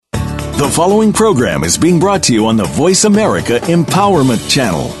The following program is being brought to you on the Voice America Empowerment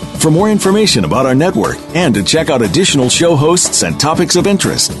Channel. For more information about our network and to check out additional show hosts and topics of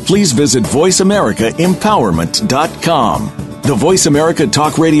interest, please visit voiceamericaempowerment.com. The Voice America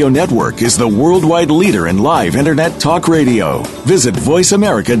Talk Radio Network is the worldwide leader in live Internet talk radio. Visit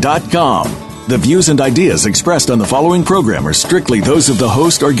voiceamerica.com. The views and ideas expressed on the following program are strictly those of the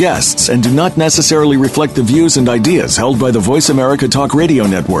host or guests and do not necessarily reflect the views and ideas held by the Voice America Talk Radio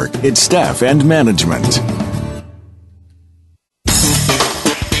Network, its staff, and management.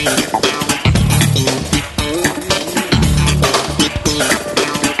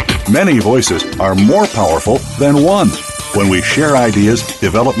 Many voices are more powerful than one. When we share ideas,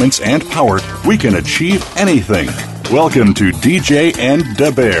 developments, and power, we can achieve anything. Welcome to DJ and Da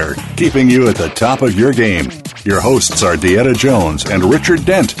Bear, keeping you at the top of your game. Your hosts are Deetta Jones and Richard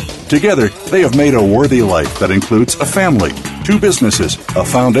Dent. Together, they have made a worthy life that includes a family, 2 businesses, a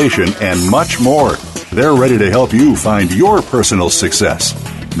foundation, and much more. They're ready to help you find your personal success.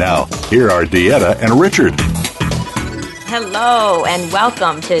 Now, here are Deetta and Richard. Hello and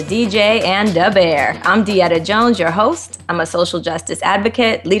welcome to DJ and Da Bear. I'm Deetta Jones, your host. I'm a social justice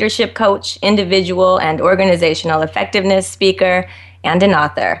advocate, leadership coach, individual and organizational effectiveness speaker, and an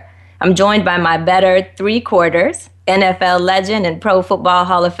author. I'm joined by my better 3/4, NFL legend and Pro Football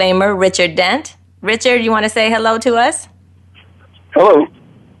Hall of Famer, Richard Dent. Richard, you want to say hello to us? Hello.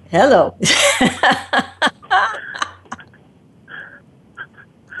 Hello.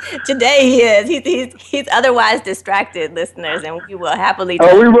 Today he is. He's otherwise distracted, listeners, and we will happily...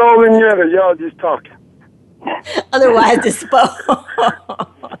 Are we rolling yet, or y'all just talking? Otherwise disposed.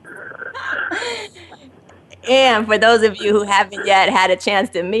 And for those of you who haven't yet had a chance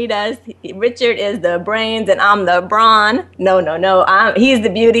to meet us, Richard is the brains and I'm the brawn. No. He's the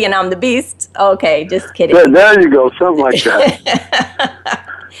beauty and I'm the beast. Okay, just kidding. There you go, something like that.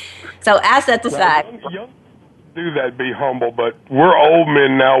 So assets aside... Do that, be humble, but we're old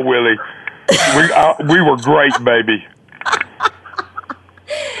men now, Willie. We were great, baby.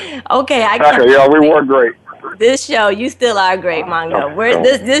 Okay, yeah, we were great. This show, you still are great, Mongo.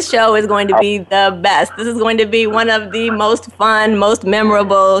 This show is going to be the best. This is going to be one of the most fun, most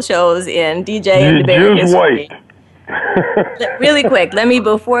memorable shows in DJ and the Bear history. Wait. Really quick,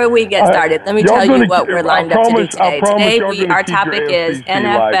 before we get started, let me tell you what we're lined up to do today. Today, our topic is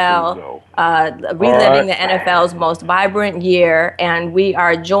NFL, reliving the NFL's most vibrant year, and we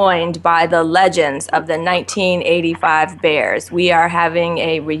are joined by the legends of the 1985 Bears. We are having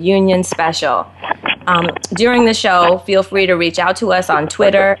a reunion special. During the show, feel free to reach out to us on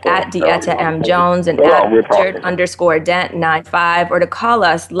Twitter at Deetta M. Jones and at Richard_Dent95, or to call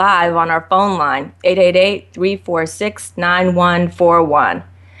us live on our phone line, 888-346-9141.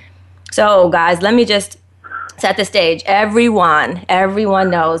 So, guys, let me just set the stage. Everyone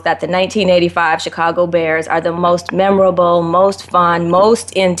knows that the 1985 Chicago Bears are the most memorable, most fun,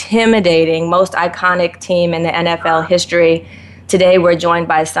 most intimidating, most iconic team in the NFL history. Today, we're joined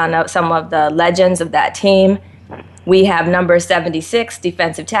by some of the legends of that team. We have number 76,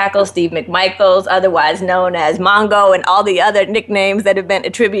 defensive tackle Steve McMichaels, otherwise known as Mongo, and all the other nicknames that have been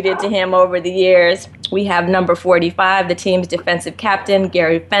attributed to him over the years. We have number 45, the team's defensive captain,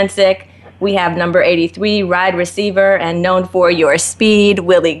 Gary Fencik. We have number 83, wide receiver and known for your speed,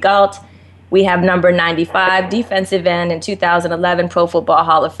 Willie Gault. We have number 95, defensive end and 2011 Pro Football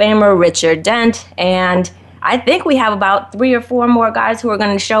Hall of Famer, Richard Dent. And I think we have about 3 or 4 more guys who are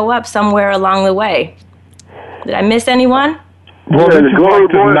going to show up somewhere along the way. Did I miss anyone? Well, this is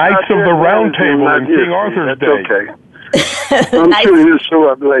like the Knights of the Round Table in King Arthur's day. Okay. I'm sure he'll show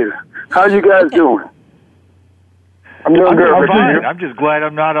up later. How you guys doing? I'm doing good. I'm fine. I'm just glad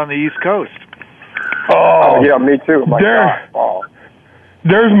I'm not on the East Coast. Oh yeah, me too.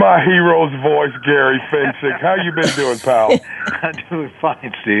 There's my hero's voice, Gary Fencik. How you been doing, pal? I'm doing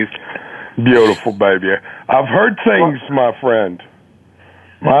fine, Steve. Beautiful, baby. I've heard things, my friend.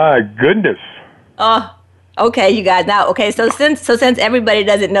 My goodness. Oh, okay, you guys. Now, okay, so since everybody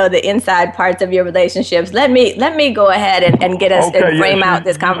doesn't know the inside parts of your relationships, let me go ahead and get us and frame out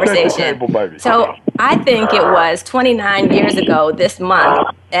this conversation. So I think it was 29 years ago this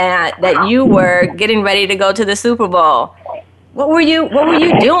month that you were getting ready to go to the Super Bowl. What were you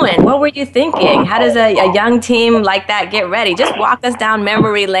doing? What were you thinking? How does a young team like that get ready? Just walk us down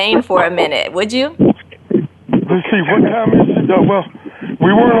memory lane for a minute, would you? Let's see, what time is it? Well,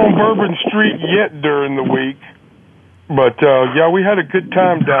 we weren't on Bourbon Street yet during the week, but yeah, we had a good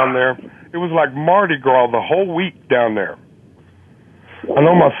time down there. It was like Mardi Gras the whole week down there. I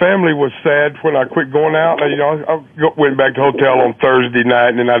know my family was sad when I quit going out. You know, I went back to hotel on Thursday night,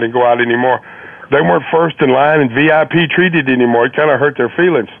 and then I didn't go out anymore. They weren't first in line and VIP treated anymore. It kind of hurt their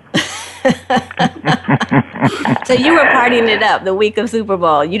feelings. So you were partying it up the week of Super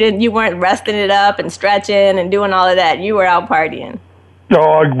Bowl. You weren't resting it up and stretching and doing all of that. You were out partying. No,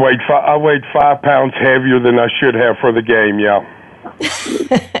 I weighed 5 pounds heavier than I should have for the game, yeah.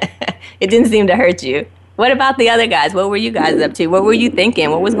 It didn't seem to hurt you. What about the other guys? What were you guys up to? What were you thinking?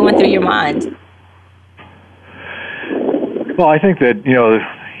 What was going through your mind? Well, I think that,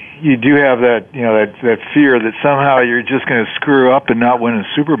 you do have that, that fear that somehow you're just going to screw up and not win a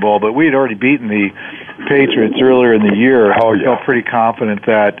Super Bowl. But we had already beaten the Patriots earlier in the year. I felt pretty confident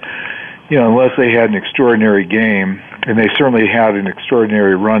that, unless they had an extraordinary game, and they certainly had an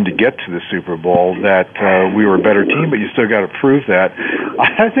extraordinary run to get to the Super Bowl, that we were a better team, but you still got to prove that.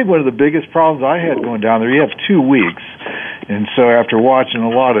 I think one of the biggest problems I had going down there, you have 2 weeks, and so after watching a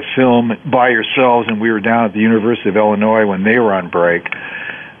lot of film by yourselves, and we were down at the University of Illinois when they were on break,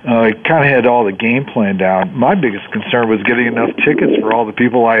 I kind of had all the game plan down. My biggest concern was getting enough tickets for all the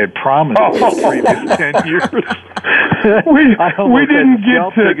people I had promised for the previous 10 years. we didn't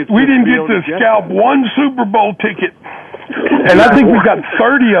get to scalp one Super Bowl ticket. And I think we got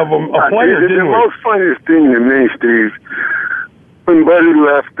 30 of them a player, didn't we? The most funniest thing to me, Steve, when Buddy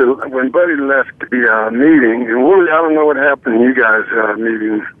left the meeting, and Willie, I don't know what happened in you guys'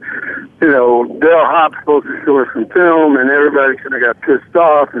 meetings. Dale Hop's supposed to show us some film, and everybody kind of got pissed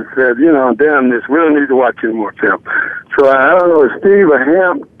off and said, damn this, we don't need to watch any more film. So I don't know if Steve or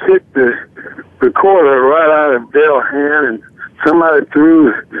Hamp kicked the recorder right out of Dale's hand, and somebody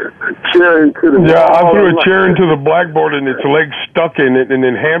threw a chair into the Yeah, I threw a chair into the blackboard, and its legs stuck in it, and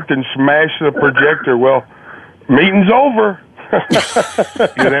then Hampton smashed the projector. Well, meeting's over.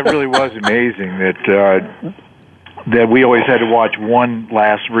 That really was amazing that we always had to watch one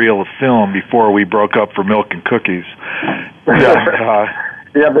last reel of film before we broke up for milk and cookies.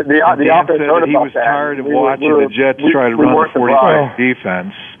 Yeah, but the offense said that he was tired of watching the Jets try to run the 45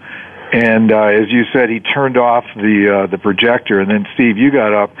 defense. And as you said, he turned off the projector, and then, Steve, you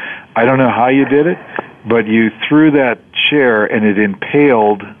got up. I don't know how you did it, but you threw that chair, and it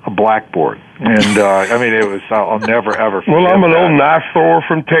impaled a blackboard. And, it was, I'll never, ever forget. Well, I'm an old knife thrower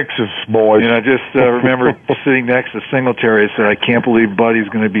from Texas, boys. I just remember sitting next to Singletary and said, I can't believe Buddy's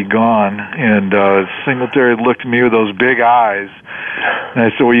going to be gone. And Singletary looked at me with those big eyes. And I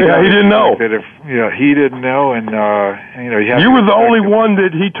said, well, he didn't know. That if, he didn't know, and, you were the only one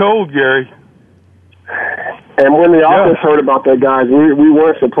that he told, Gary. And when the offense heard about that, guys, we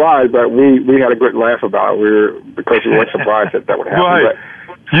weren't surprised, but we had a good laugh about it. Because we weren't surprised that would happen. Right. But,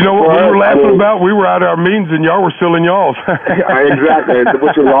 you know what we were laughing about? We were at our meetings, and y'all were still in y'all's. Exactly,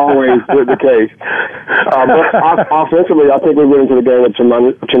 which was always the case. But offensively, I think we went into the game with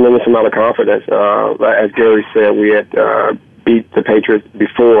a tremendous amount of confidence. As Gary said, we had beat the Patriots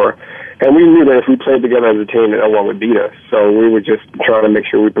before, and we knew that if we played together as a team, that no one would beat us. So we were just trying to make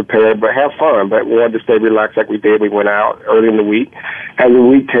sure we prepared, but have fun. But we wanted to stay relaxed like we did. We went out early in the week. As the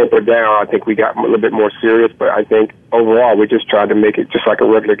week tapered down, I think we got a little bit more serious, but I think overall we just tried to make it just like a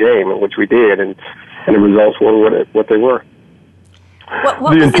regular game, which we did, and the results were what they were.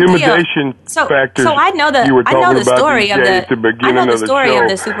 What the intimidation factor. So I know the story of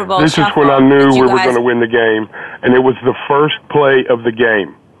the Super Bowl This Shuffle. is when I knew we were going to win the game, and it was the first play of the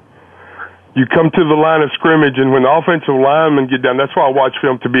game. You come to the line of scrimmage, and when the offensive linemen get down, that's why I watch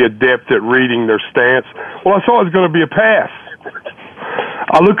film to be adept at reading their stance. Well, I saw it was going to be a pass.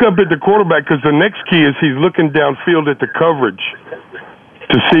 I look up at the quarterback because the next key is he's looking downfield at the coverage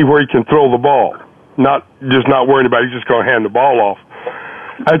to see where he can throw the ball. Not worrying about it. He's just going to hand the ball off.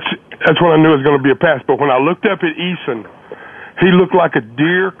 That's when I knew it was going to be a pass. But when I looked up at Eason, he looked like a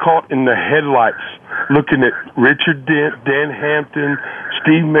deer caught in the headlights, looking at Richard Dent, Dan Hampton,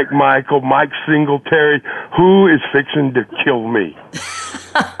 Steve McMichaels, Mike Singletary, who is fixing to kill me.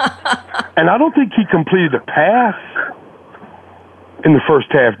 And I don't think he completed a pass in the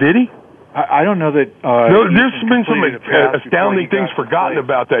first half, did he? I don't know that... there's been some astounding things forgotten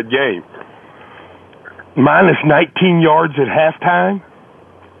about that game. Minus 19 yards at halftime.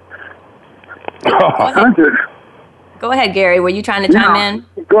 Go ahead, Gary. Were you trying to chime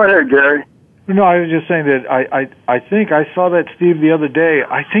in? Go ahead, Gary. No, I was just saying that I think I saw that, Steve, the other day.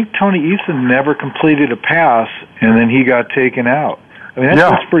 I think Tony Eason never completed a pass, and then he got taken out. I mean,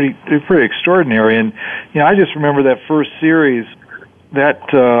 that's pretty extraordinary. And I just remember that first series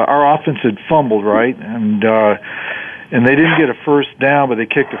that our offense had fumbled, right, and they didn't get a first down, but they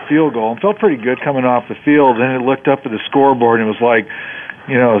kicked a field goal and felt pretty good coming off the field. Then it looked up at the scoreboard, and it was like,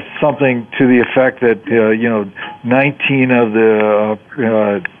 something to the effect that 19 of the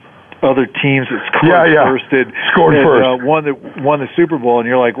other teams that scored first won the Super Bowl, and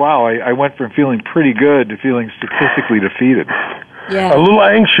you're like, wow, I went from feeling pretty good to feeling statistically defeated. Yeah. A little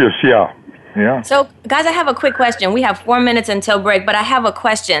anxious, yeah. Yeah. So, guys, I have a quick question. We have 4 minutes until break, but I have a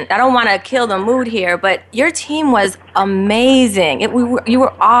question. I don't want to kill the mood here, but your team was amazing. You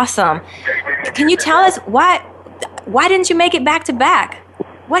were awesome. Can you tell us why didn't you make it back to back?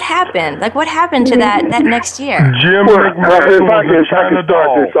 What happened? Like, what happened to that next year? Jim McMichaels was a China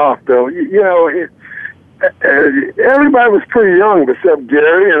doll. This off, though. Everybody was pretty young except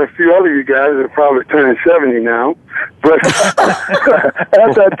Gary and a few other you guys that are probably turning 70 now. But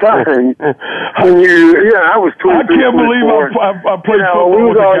at that time, I was 22. I can't believe I played football we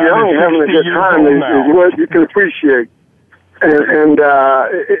with was all a guy young, that's having a 60 good years time old now. is what you can appreciate. And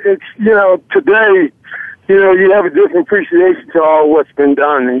it's, today, you have a different appreciation to all what's been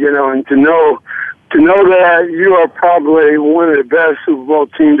done, and to know that you are probably one of the best Super Bowl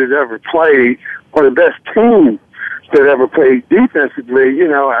teams that ever played, or the best team that ever played defensively.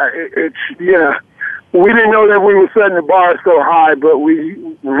 We didn't know that we were setting the bar so high, but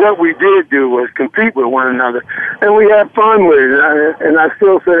what we did do was compete with one another, and we had fun with it. And I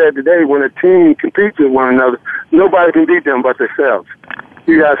still say that today, when a team competes with one another, nobody can beat them but themselves.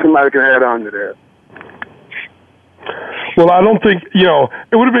 You got somebody can add on to that. Well, I don't think,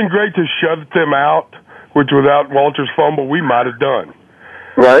 it would have been great to shut them out, which without Walter's fumble, we might have done.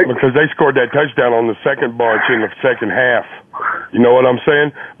 Right. Because they scored that touchdown on the second bunch in the second half. You know what I'm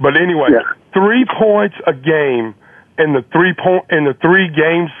saying? But anyway, 3 points a game in the 3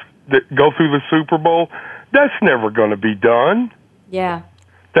 games that go through the Super Bowl, that's never going to be done. Yeah.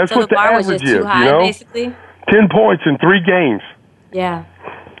 That's so what the bar average was just too high, basically? 10 points in 3 games. Yeah.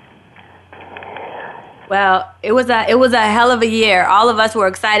 Well, it was a hell of a year. All of us were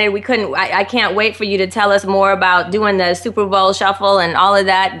excited. I can't wait for you to tell us more about doing the Super Bowl Shuffle and all of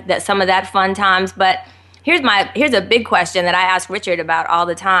that some of that fun times. But here's a big question that I ask Richard about all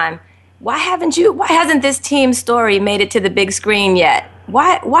the time. Why hasn't this team's story made it to the big screen yet?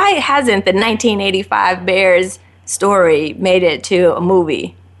 Why hasn't the 1985 Bears story made it to a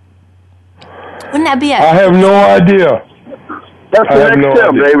movie? Wouldn't that be I have no idea. That's the next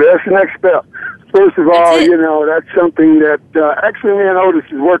step, baby. That's the next step. First of all, that's something that actually me and Otis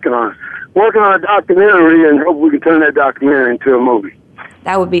is working on. Working on a documentary, and hope we can turn that documentary into a movie.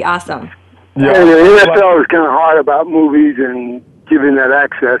 That would be awesome. Yeah. And the NFL is kind of hard about movies and giving that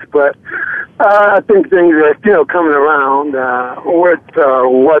access, but I think things are coming around with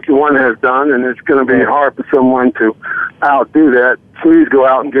what one has done, and it's going to be hard for someone to outdo that. Please go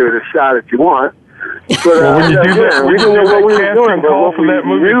out and give it a shot if you want. But when you do that, we didn't know what we were doing, but for that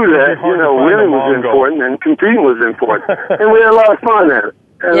movie, knew that winning was important and competing was important, and we had a lot of fun at it.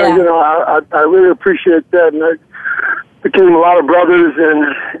 And I really appreciate that, and I became a lot of brothers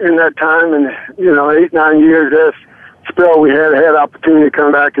in that time, and 8-9 years that spell we had opportunity to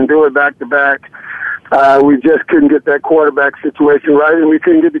come back and do it back to back. We just couldn't get that quarterback situation right, and we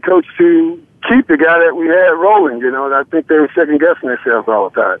couldn't get the coach to keep the guy that we had rolling. And I think they were second guessing themselves all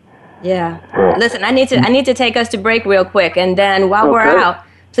the time. Yeah. Listen, I need to take us to break real quick, and then while we're out,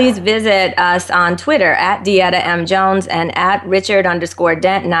 please visit us on Twitter at Dieta M. Jones and at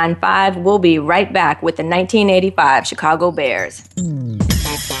Richard_Dent95. We'll be right back with the 1985 Chicago Bears.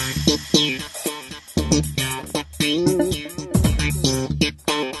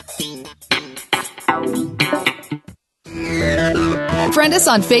 Friend us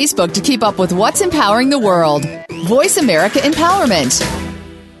on Facebook to keep up with what's empowering the world. Voice America Empowerment.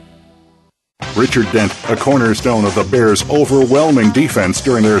 Richard Dent, a cornerstone of the Bears' overwhelming defense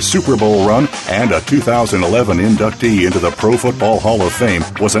during their Super Bowl run and a 2011 inductee into the Pro Football Hall of Fame,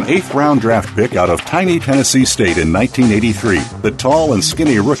 was an 8th-round draft pick out of tiny Tennessee State in 1983. The tall and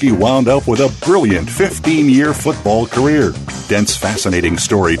skinny rookie wound up with a brilliant 15-year football career. Dent's fascinating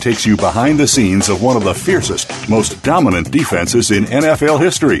story takes you behind the scenes of one of the fiercest, most dominant defenses in NFL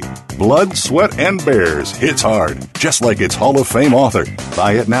history. Blood, Sweat, and Bears hits hard, just like its Hall of Fame author.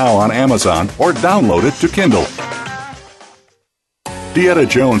 Buy it now on Amazon or download it to Kindle. Dieta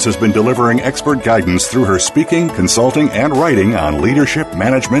Jones has been delivering expert guidance through her speaking, consulting, and writing on leadership,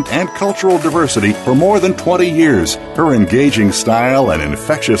 management, and cultural diversity for more than 20 years. Her engaging style and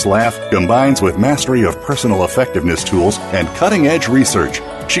infectious laugh combines with mastery of personal effectiveness tools and cutting-edge research.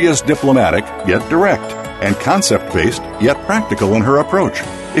 She is diplomatic, yet direct, and concept-based, yet practical in her approach.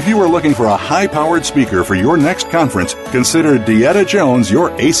 If you are looking for a high-powered speaker for your next conference, consider Dieta Jones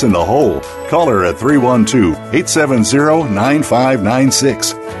your ace in the hole. Call her at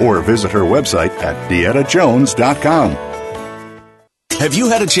 312-870-9596 or visit her website at dietajones.com. Have you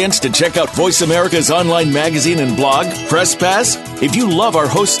had a chance to check out Voice America's online magazine and blog, Press Pass? If you love our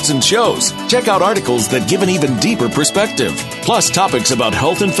hosts and shows, check out articles that give an even deeper perspective. Plus topics about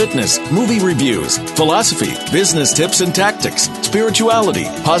health and fitness, movie reviews, philosophy, business tips and tactics, spirituality,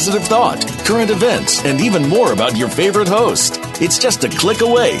 positive thought, current events, and even more about your favorite host. It's just a click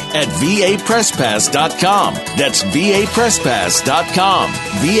away at vapresspass.com. That's vapresspass.com.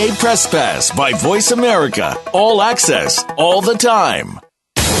 VA Press Pass by Voice America. All access, all the time.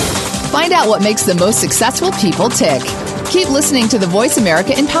 Find out what makes the most successful people tick. Keep listening to the Voice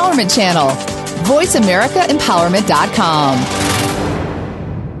America Empowerment Channel. VoiceAmericaEmpowerment.com.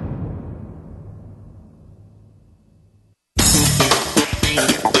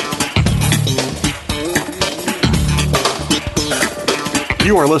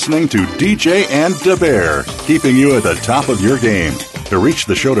 You are listening to DJ and DeBear, keeping you at the top of your game. To reach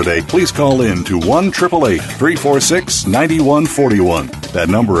the show today, please call in to 1-888-346-9141. That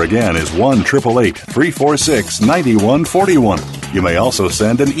number again is 1-888-346-9141. You may also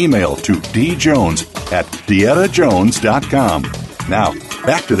send an email to djones@DiettaJones.com. Now,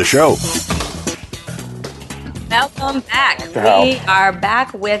 back to the show. Welcome back. We are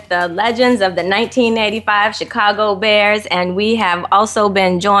back with the legends of the 1985 Chicago Bears, and we have also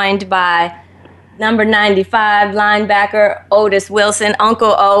been joined by number 95 linebacker Otis Wilson,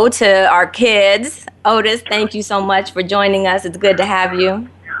 Uncle O to our kids. Otis, thank you so much for joining us. It's good to have you.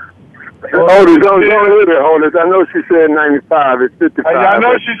 Otis, don't hit her, Otis. I know she said 95. It's 55. I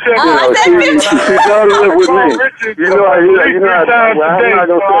know she said She does live with me. You know, I'm not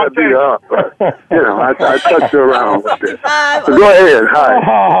going to beat her up. But, I touched her around with this. So go ahead. Hi.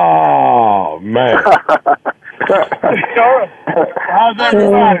 Oh, man. How's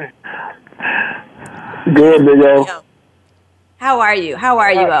everybody? Good, Big O. How are you?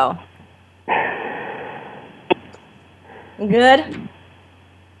 O? Good?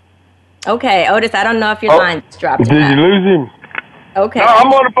 Okay, Otis, I don't know if your line's dropped. Did you lose him? Okay. No,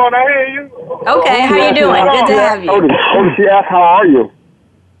 I'm on the phone. I hear you. Okay, how you doing? Good to have you. Otis, she asked, how are you?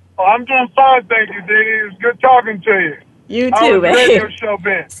 Oh, I'm doing fine, thank you, Didi. It was good talking to you. You How too, was the babe. radio show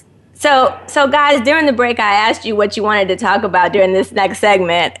been? So guys, during the break, I asked you what you wanted to talk about during this next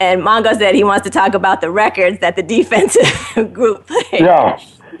segment, and Mongo said he wants to talk about the records that the defensive group played. Yeah.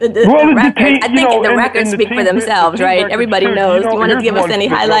 The records. I think the records speak for themselves, right? Everybody knows. You want to give us any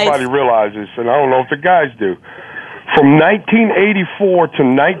highlights? Nobody realizes, and I don't know if the guys do. From 1984 to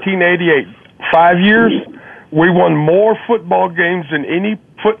 1988, 5 years, we won more football games than any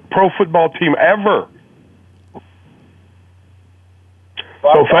pro football team ever.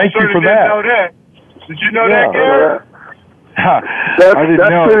 So thank you for that. Know that. Did you know that, Gary? I didn't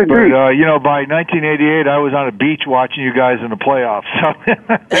know, but by 1988, I was on a beach watching you guys in the playoffs.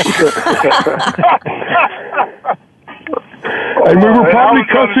 And we were probably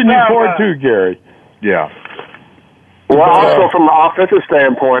cussing you for it too, Gary. Yeah. Well, also from an offensive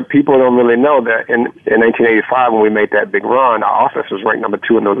standpoint, people don't really know that in 1985 when we made that big run, our offense was ranked number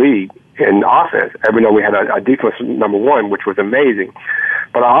 2 in the league in offense. Even though we had a defense number 1, which was amazing.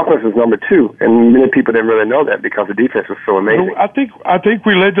 But our offense was number 2, and many people didn't really know that because the defense was so amazing. I think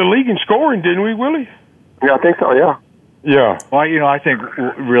we led the league in scoring, didn't we, Willie? Yeah, I think so. Yeah. Yeah. Well, I think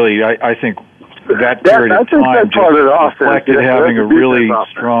really, I think that period of time just reflected having a really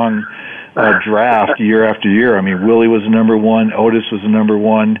strong draft year after year. I mean, Willie was the number 1, Otis was the number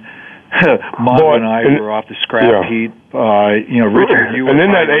 1. Mongo and I were off the scrap heap. Richard, you and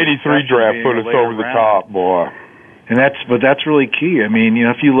then that '83 draft put us over the top, boy. And that's really key. I mean,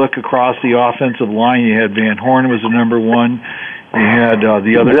 if you look across the offensive line, you had Van Horn was the number 1. You had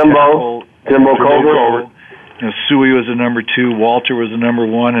the other Jimbo Colbert. Suey was the number 2. Walter was the number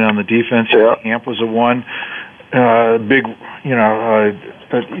 1, and on the defense, Hamp was a 1.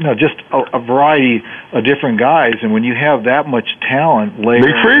 Just a variety of different guys. And when you have that much talent,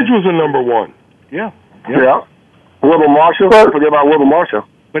 Big Fridge was the number 1. Yeah. Wilbur Marshall. Don't forget about Wilbur Marshall.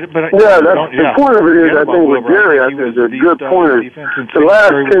 The point of it is, I think with Gary, I think it's a good point. The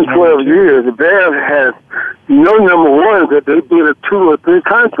last 10, 12 years, the Bears had no number 1s that they did a 2 or 3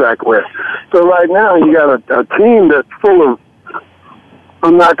 contract with. So right now, you got a team that's full of,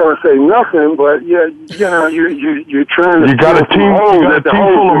 I'm not going to say nothing, but you're trying to. You got a team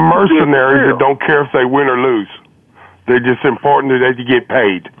full of mercenaries that don't care if they win or lose. They're just important that they get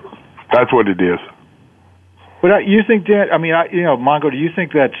paid. That's what it is. But you think that? I mean, Mongo, do you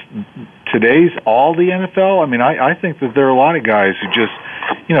think that's today's all the NFL, I mean, I think that there are a lot of guys who just,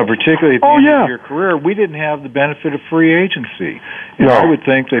 particularly at the end of your career, we didn't have the benefit of free agency. I would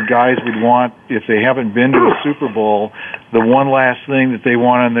think that guys would want, if they haven't been to a Super Bowl, the one last thing that they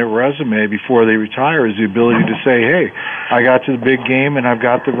want on their resume before they retire is the ability to say, hey, I got to the big game and I've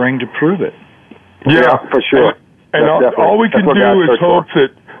got the ring to prove it. Yeah, for sure. And all we can do is hope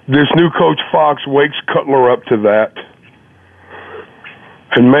that this new coach Fox wakes Cutler up to that.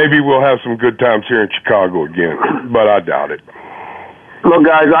 And maybe we'll have some good times here in Chicago again, but I doubt it. Look,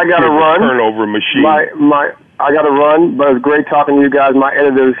 guys, I got to run. Turnover machine. I got to run, but it's great talking to you guys. My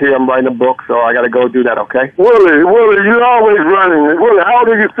editor's here. I'm writing a book, so I got to go do that, okay? Willie, you're always running. Willie, how old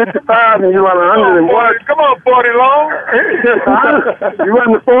are you? 55 and you run 100 and what? Come on, 40 long. You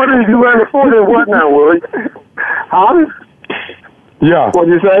run the 40? You run the 40 and what now, Willie? Huh? Yeah.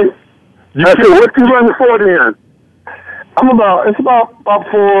 What'd you say? What you run the 40 in? It's about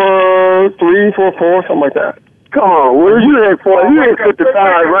 4.3, 4.4, something like that. Come on, Willie, you ain't 40. You ain't 55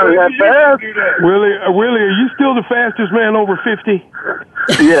 running that fast. Willie, are you still the fastest man over 50?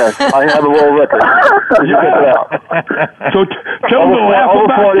 Yes, I have a world record. You check it out. So tell them to laugh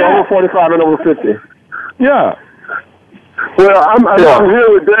about that. Over 45 and over 50. Yeah. Well, I'm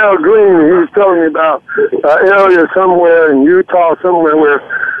here with Dale Green. He was telling me about an area somewhere in Utah, somewhere where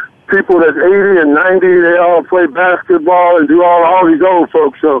people that's 80 and 90, they all play basketball and do all these old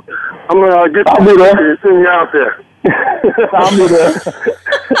folks. So I'm going to get you and send you out there. I'll be there.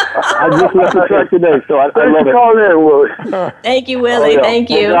 I just left the track today, so I love it. Call in, Willie. Thank you, Willie. Thank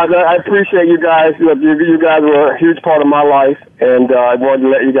you. I appreciate you guys. You guys were a huge part of my life, and I wanted to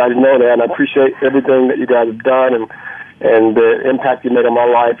let you guys know that. And I appreciate everything that you guys have done and the impact you made on my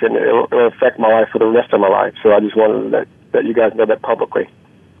life, and it'll affect my life for the rest of my life. So I just wanted to let you guys know that publicly.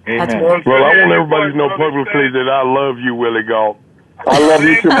 Amen. Well, I want everybody to know publicly that I love you, Willie Gault. I love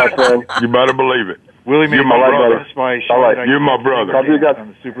you too, my friend. You better believe it. Willie, you're my brother. All right. You're my brother. Love you guys. On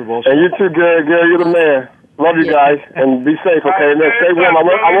the Superbowl and you too, Gary. Gary, you're the man. Love you guys, and be safe, okay? And then stay warm.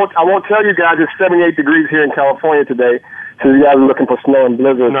 I won't tell you guys it's 78 degrees here in California today. So you guys are looking for snow and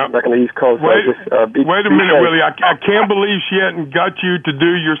blizzards back on the East Coast. Wait a minute, safe. Willie. I can't believe she hadn't got you to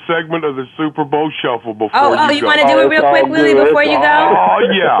do your segment of the Superbowl Shuffle before you go. You want to do it real quick, Willie, before you go? Oh,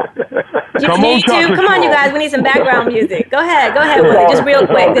 yeah. Come on, you guys. We need some background music. Go ahead, Willie. Just real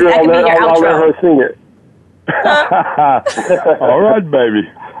quick. That can be your outro. I'll let her sing it. All right, baby.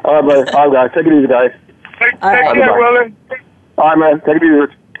 All right, buddy. All right, guys. Take it easy, guys. Take care, Willie. All right, man. Take it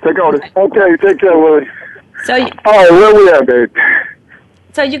easy. Take Otis. Okay, take care, Willie. So, where we at, babe?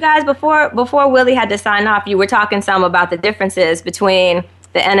 So you guys, before Willie had to sign off, you were talking some about the differences between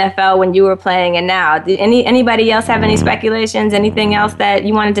the NFL when you were playing and now. Did anybody else have any speculations? Anything else that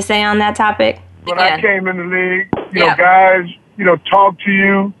you wanted to say on that topic? When I came in the league, guys, talk to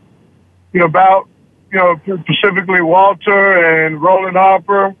you, about, specifically Walter and Roland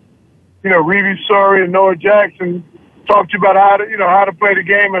Harper, Reeve Surrey and Noah Jackson, talk to you about how to play the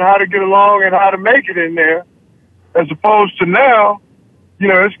game and how to get along and how to make it in there, as opposed to now,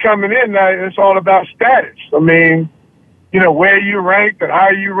 it's coming in now. It's all about status. I mean, where you ranked and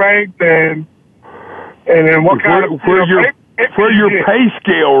how you ranked and what kind of where your pay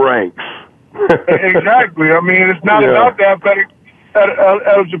scale ranks. Exactly. I mean, it's not about that, but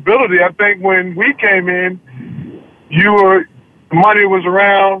eligibility. I think when we came in, money was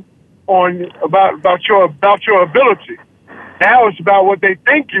around on about your ability. Now it's about what they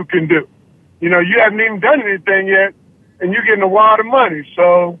think you can do. You haven't even done anything yet, and you're getting a wad of money.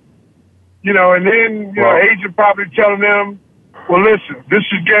 So, and then agent probably telling them, well, listen, this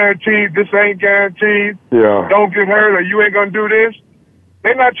is guaranteed, this ain't guaranteed. Yeah. Don't get hurt, or you ain't gonna do this.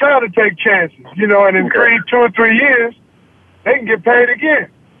 They're not trying to take chances, and in 2 or 3 years, they can get paid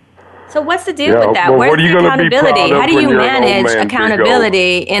again. So what's the deal with that? Where's the accountability? How do you manage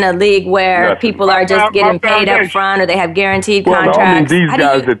accountability in a league where people are just getting paid up front or they have guaranteed contracts? I mean, these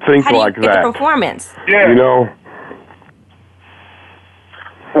guys that think like that. How do you get the performance? Yeah.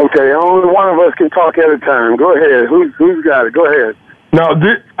 Okay, only one of us can talk at a time. Go ahead. Who's got it? Go ahead. Now,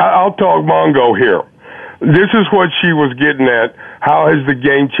 I'll talk Mongo here. This is what she was getting at. How has the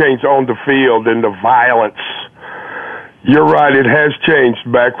game changed on the field and the violence? You're right, it has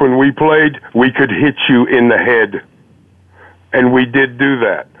changed. Back when we played, we could hit you in the head. And we did do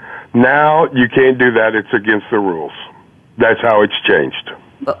that. Now, you can't do that. It's against the rules. That's how it's changed.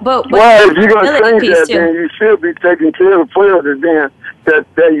 But if you're going to change that, then you should be taking care of players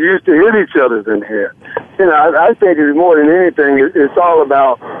that used to hit each other in the head. I think it's more than anything, it's all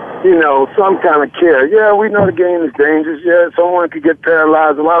about, some kind of care. Yeah, we know the game is dangerous. Yeah, someone could get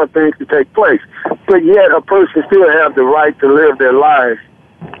paralyzed. A lot of things could take place. But yet a person still have the right to live their life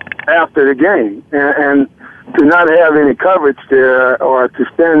after the game, and to not have any coverage there or to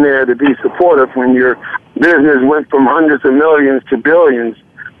stand there to be supportive when your business went from hundreds of millions to billions,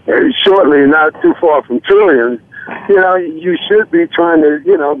 shortly, not too far from trillions. You should be trying to,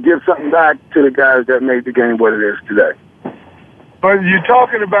 give something back to the guys that made the game what it is today. But you're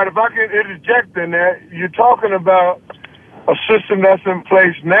talking about, if I can interject in that, you're talking about a system that's in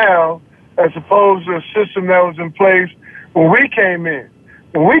place now as opposed to a system that was in place when we came in.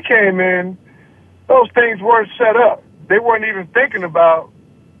 When we came in, those things weren't set up. They weren't even thinking about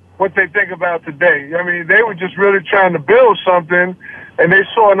what they think about today. I mean, they were just really trying to build something, and they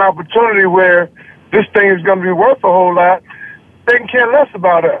saw an opportunity where this thing is going to be worth a whole lot. They can care less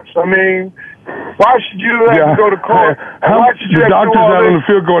about us. I mean, why should you have to go to court? The doctor's out on the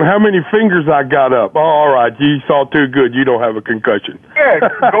field going, how many fingers I got up? Oh, all right, you saw too good. You don't have a concussion. Yeah,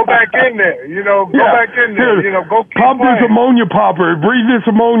 go back in there. Go back in there. Go keep pop playing. This ammonia popper. Breathe this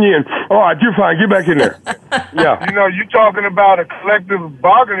ammonia in. All right, you're fine. Get back in there. Yeah. You're talking about a collective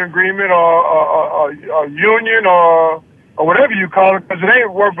bargaining agreement or a union or whatever you call it, because it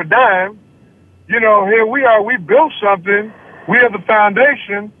ain't worth a dime. Here we are. We built something. We have the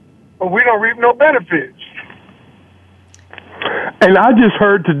foundation, but we don't reap no benefits. And I just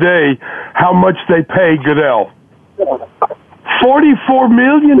heard today how much they pay Goodell. $44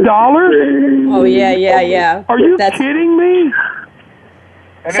 million? Oh, yeah. Are you kidding me?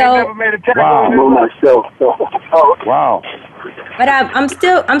 And they never made a tackle Wow. But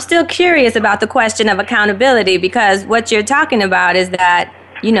I'm still curious about the question of accountability, because what you're talking about is that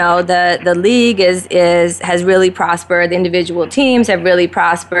the league has really prospered, the individual teams have really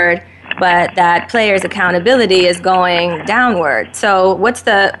prospered, but that players' accountability is going downward. So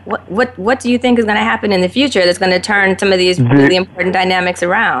what do you think is going to happen in the future that's going to turn some of these really important dynamics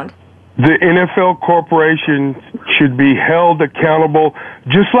around? The NFL corporation should be held accountable,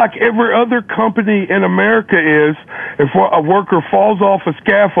 just like every other company in America is. If a worker falls off a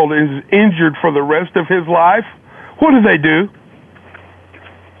scaffold and is injured for the rest of his life, what do?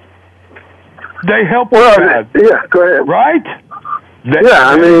 They help with that. Yeah, go ahead. Right?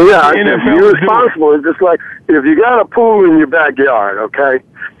 You're responsible. It's just like if you got a pool in your backyard, okay?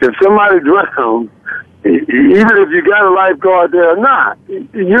 If somebody drowns, even if you got a lifeguard there or not,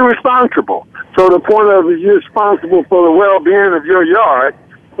 you're responsible. So the point of it is you're responsible for the well-being of your yard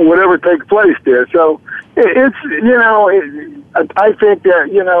and whatever takes place there. So it's, I think that,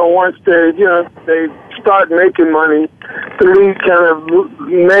 once they start making money, the league kind of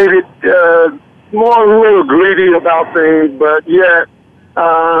made it more a little greedy about things, but yet,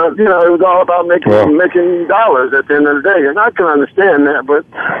 it was all about making dollars at the end of the day. And I can understand that, but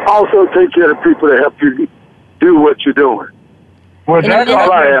also take care of the people that help you do what you're doing. Well, that's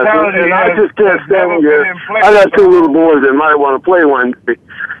all I ask. And I just can't stand here. I got two little boys that might want to play one day,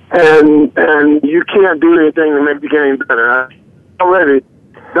 and you can't do anything to make the game better. I already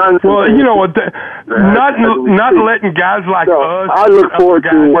done. Well, you know what? Not letting guys like us. I look forward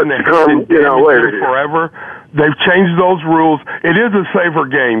to what's to come. Later. Forever. They've changed those rules. It is a safer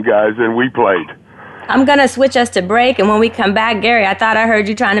game, guys, than we played. I'm going to switch us to break, and when we come back, Gary, I thought I heard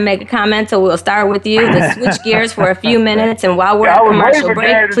you trying to make a comment, so we'll start with you. Let's switch gears for a few minutes, and while we're at commercial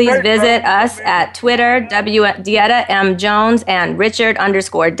break, please visit us at Twitter, Dieta M. Jones, and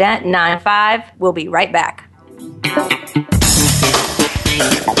Richard_Dent 95. We'll be right back.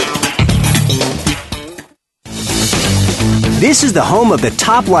 This is the home of the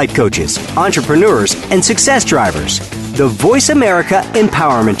top life coaches, entrepreneurs, and success drivers. The Voice America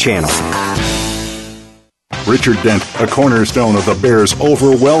Empowerment Channel. Richard Dent, a cornerstone of the Bears'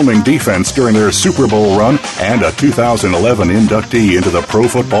 overwhelming defense during their Super Bowl run and a 2011 inductee into the Pro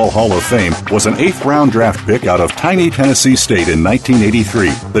Football Hall of Fame, was an 8th-round draft pick out of tiny Tennessee State in 1983.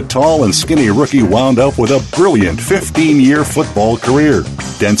 The tall and skinny rookie wound up with a brilliant 15-year football career.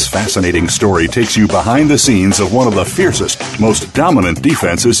 Dent's fascinating story takes you behind the scenes of one of the fiercest, most dominant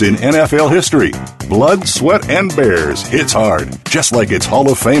defenses in NFL history. Blood, Sweat, and Bears hits hard, just like its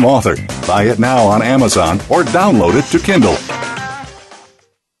Hall of Fame author. Buy it now on Amazon or download it to Kindle.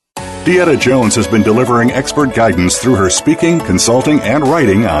 Dieta Jones has been delivering expert guidance through her speaking, consulting, and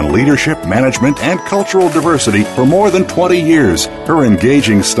writing on leadership, management, and cultural diversity for more than 20 years. Her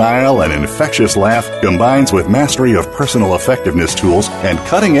engaging style and infectious laugh combines with mastery of personal effectiveness tools and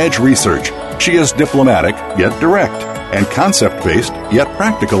cutting-edge research. She is diplomatic, yet direct, and concept-based, yet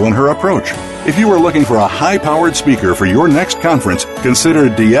practical in her approach. If you are looking for a high-powered speaker for your next conference, consider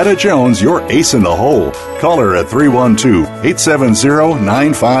Dieta Jones your ace in the hole. Call her at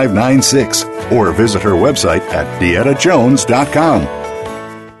 312-870-9596 or visit her website at dietajones.com.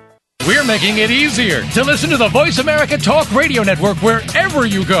 We're making it easier to listen to the Voice America Talk Radio Network wherever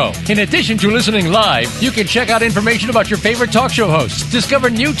you go. In addition to listening live, you can check out information about your favorite talk show hosts, discover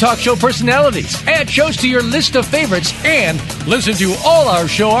new talk show personalities, add shows to your list of favorites, and listen to all our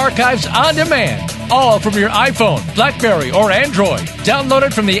show archives on demand. All from your iPhone, BlackBerry, or Android. Download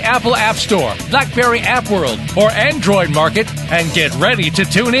it from the Apple App Store, BlackBerry App World, or Android Market, and get ready to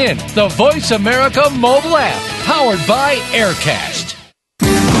tune in. The Voice America mobile app, powered by Aircast.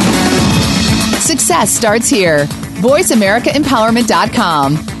 Success starts here.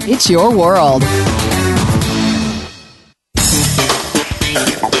 VoiceAmericaEmpowerment.com. It's your world.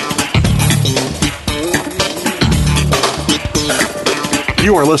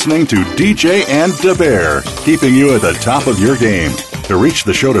 You are listening to DJ and DeBear, keeping you at the top of your game. To reach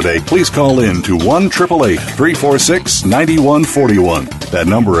the show today, please call in to 1-888-346-9141. That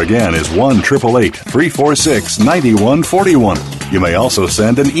number again is 1-888-346-9141. You may also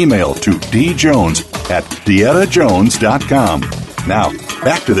send an email to djones@DeettaJones.com. Now,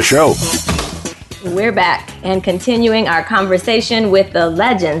 back to the show. We're back and continuing our conversation with the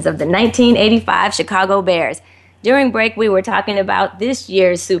legends of the 1985 Chicago Bears. During break, we were talking about this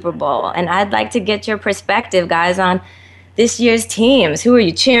year's Super Bowl, and I'd like to get your perspective, guys, on this year's teams. Who are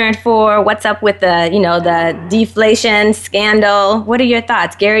you cheering for? What's up with the deflation scandal? What are your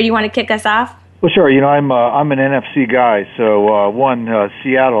thoughts? Gary, do you want to kick us off? Well, sure. I'm an NFC guy, so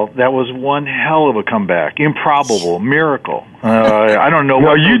Seattle. That was one hell of a comeback, improbable, miracle. I don't know.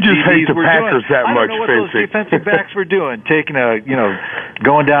 Well, what you just hate the were Packers doing. that much, I don't know what those Fencik. defensive backs were doing, taking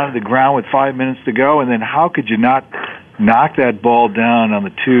going down to the ground with 5 minutes to go, and then how could you not knock that ball down on the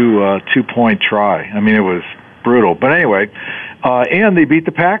two-point try? I mean, it was brutal. But anyway, and they beat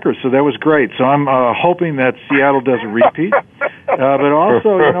the Packers, so that was great. So I'm hoping that Seattle does a repeat. But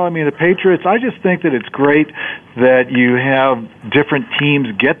also, the Patriots, I just think that it's great that you have different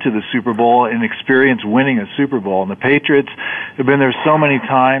teams get to the Super Bowl and experience winning a Super Bowl. And the Patriots have been there so many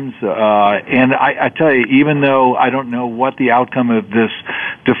times. And I tell you, even though I don't know what the outcome of this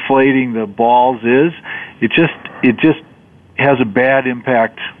deflating the balls is, it just has a bad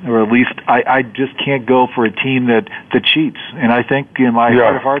impact, or at least I just can't go for a team that cheats. And I think in my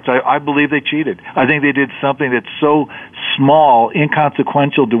heart of hearts, I believe they cheated. I think they did something that's so small,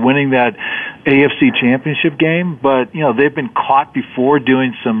 inconsequential to winning that AFC Championship game, but they've been caught before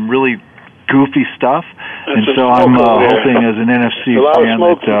doing some really goofy stuff. And so I'm hoping as an NFC fan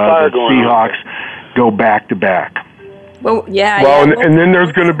that the Seahawks go back to back. Well, and then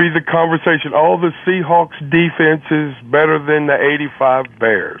there's going to be the conversation, the Seahawks defense is better than the 85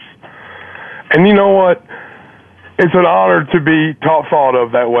 Bears. And you know what? It's an honor to be thought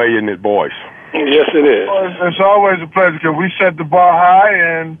of that way, isn't it, boys? Yes, it is. Well, it's always a pleasure because we set the bar high,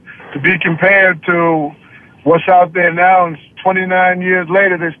 and to be compared to what's out there now, and 29 years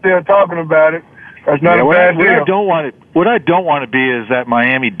later, they're still talking about it. That's not a bad deal. What I don't want to be is that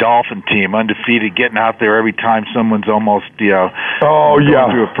Miami Dolphin team, undefeated, getting out there every time someone's almost, going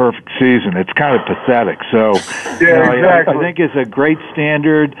through a perfect season. It's kind of pathetic. So, exactly. I think it's a great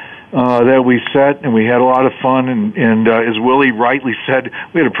standard that we set, and we had a lot of fun. And as Willie rightly said,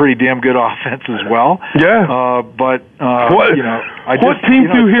 we had a pretty damn good offense as well. Yeah. What team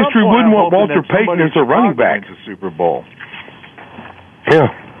through history wouldn't want Walter Payton as a running back? A Super Bowl.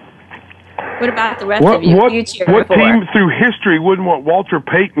 Yeah. What about the rest of you? What team through history wouldn't want Walter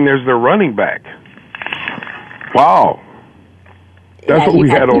Payton as their running back? Wow. That's what we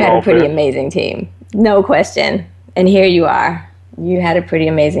had on offense. You had a pretty amazing team. No question. And here you are. You had a pretty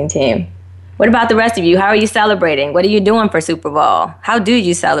amazing team. What about the rest of you? How are you celebrating? What are you doing for Super Bowl? How do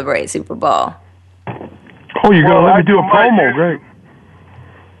you celebrate Super Bowl? Oh, you're going to let me do a promo. Great.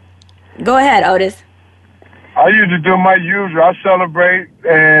 Go ahead, Otis. I usually do my usual. I celebrate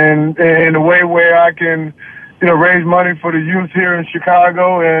and in a way where I can, raise money for the youth here in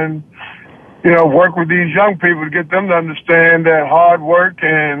Chicago and, work with these young people to get them to understand that hard work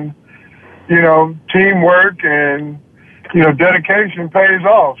and, teamwork and, dedication pays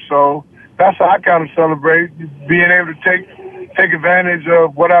off. So that's how I kind of celebrate, being able to take advantage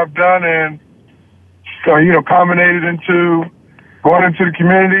of what I've done and, culminate it into going into the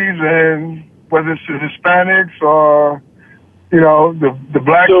communities and whether it's the Hispanics or, the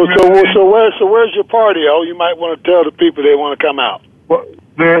black community. So where's your party? Oh, you might want to tell the people they want to come out. Well,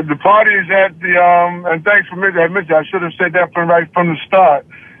 the party is at the and thanks for mentioning. I should have said that from the start.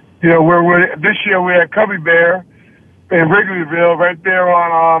 This year we're at Cubby Bear in Wrigleyville, right there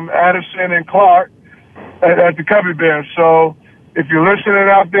on Addison and Clark at the Cubby Bear. So if you're listening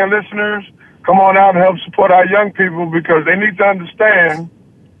out there, listeners, come on out and help support our young people because they need to understand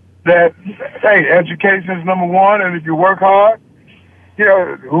that, hey, education is number one, and if you work hard,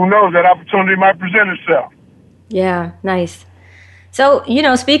 who knows, that opportunity might present itself. Yeah, nice. So,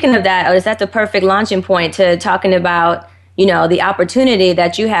 speaking of that, is that the perfect launching point to talking about, the opportunity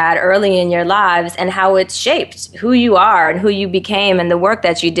that you had early in your lives and how it shaped who you are and who you became and the work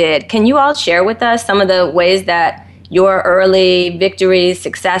that you did. Can you all share with us some of the ways that your early victories,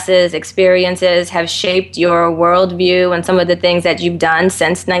 successes, experiences have shaped your worldview and some of the things that you've done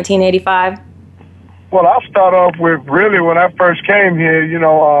since 1985? Well, I'll start off with really when I first came here,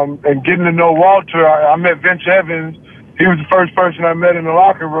 and getting to know Walter. I met Vince Evans. He was the first person I met in the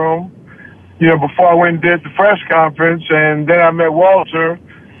locker room, before I went and did the press conference. And then I met Walter,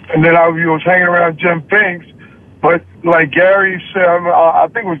 and then I was hanging around Jim Finks. But like Gary said, I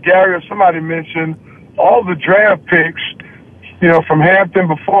think it was Gary or somebody mentioned, all the draft picks, from Hampton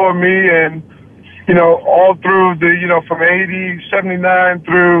before me and, all through the, from 79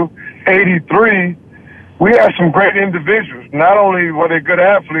 through 83, we had some great individuals. Not only were they good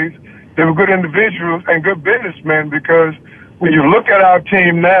athletes, they were good individuals and good businessmen, because when you look at our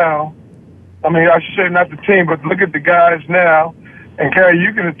team now, I should say not the team, but look at the guys now, and Carrie,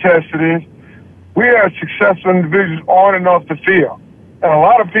 you can attest to this, we have successful individuals on and off the field. And a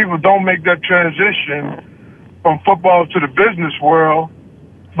lot of people don't make that transition from football to the business world,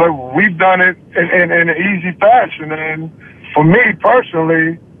 but we've done it in an easy fashion. And for me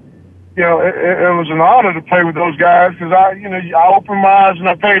personally, it was an honor to play with those guys, because I opened my eyes and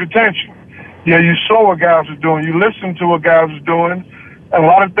I paid attention. You saw what guys were doing. You listened to what guys were doing. And a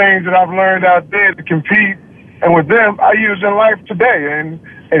lot of things that I've learned out there to compete and with them, I use in life today and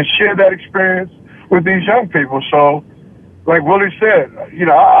share that experience with these young people. So, like Willie said,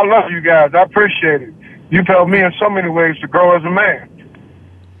 I love you guys. I appreciate it. You've helped me in so many ways to grow as a man.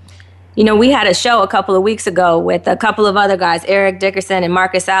 We had a show a couple of weeks ago with a couple of other guys, Eric Dickerson and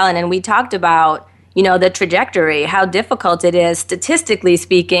Marcus Allen, and we talked about, the trajectory, how difficult it is, statistically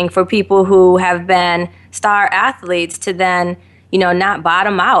speaking, for people who have been star athletes to then, not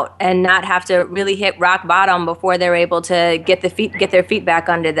bottom out and not have to really hit rock bottom before they're able to get their feet back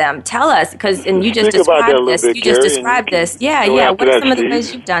under them. Tell us, and you just described this. You just described this. Yeah. What are some of the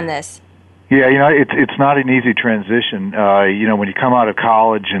ways you've done this? Yeah, it's not an easy transition. When you come out of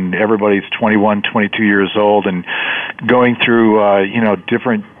college and everybody's 21, 22 years old and going through,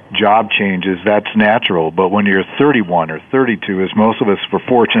 different job changes, that's natural. But when you're 31 or 32, as most of us were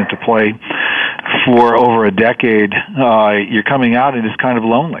fortunate to play for over a decade, you're coming out and it's kind of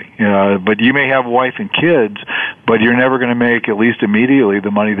lonely. But you may have a wife and kids, but you're never going to make, at least immediately, the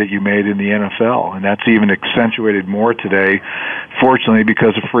money that you made in the NFL. And that's even accentuated more today, fortunately,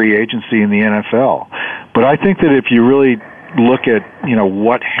 because of free agency in the NFL. But I think that if you really look at,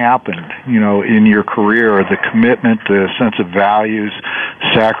 what happened, in your career, the commitment, the sense of values,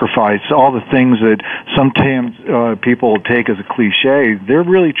 sacrifice, all the things that sometimes people take as a cliche, they're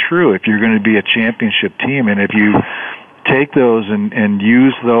really true if you're going to be a championship team. And if you take those and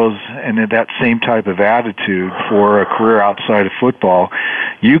use those and that same type of attitude for a career outside of football,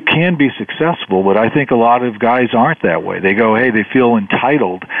 you can be successful. But I think a lot of guys aren't that way. They go, they feel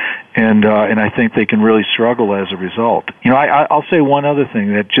entitled, and I think they can really struggle as a result. I'll say one other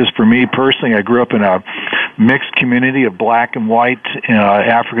thing, that just for me personally, I grew up in a mixed community of black and white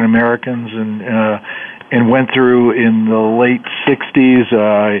African Americans, and went through in the late 60s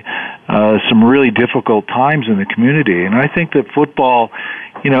some really difficult times in the community. And I think that football,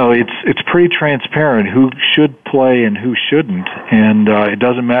 it's pretty transparent who should play and who shouldn't, and it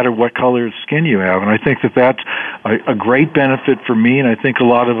doesn't matter what color of skin you have. And I think that that's a great benefit for me, and I think a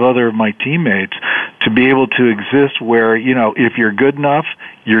lot of other of my teammates, to be able to exist where, if you're good enough,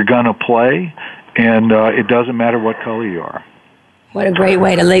 you're going to play, and it doesn't matter what color you are. What a great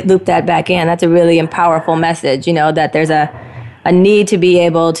way to loop that back in. That's a really powerful message, that there's a need to be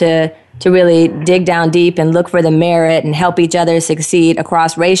able to really dig down deep and look for the merit and help each other succeed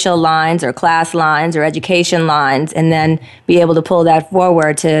across racial lines or class lines or education lines, and then be able to pull that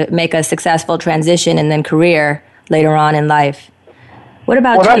forward to make a successful transition and then career later on in life. What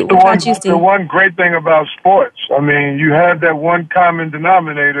about you? That's the one great thing about sports. You have that one common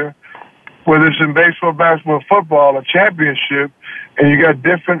denominator, whether it's in baseball, basketball, football, a championship, and you got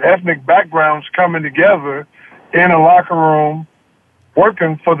different ethnic backgrounds coming together in a locker room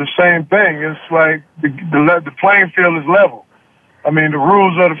working for the same thing. It's like the playing field is level. The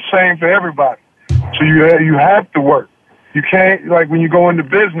rules are the same for everybody. So you have to work. You can't, like when you go into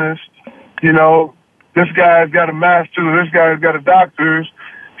business, this guy's got a master's, this guy's got a doctor's,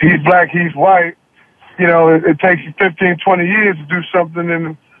 he's black, he's white. It takes you 15, 20 years to do something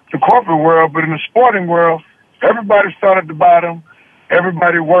in the corporate world, but in the sporting world, everybody started at the bottom,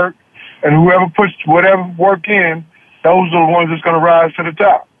 everybody worked, and whoever puts whatever work in those are the ones that's going to rise to the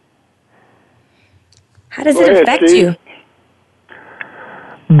top. How does it affect you?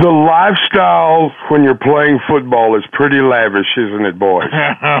 The lifestyle when you're playing football is pretty lavish, isn't it, boys?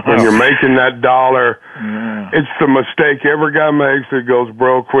 When you're making that dollar, it's the mistake every guy makes that goes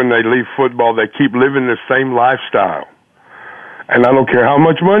broke when they leave football. They keep living the same lifestyle. And I don't care how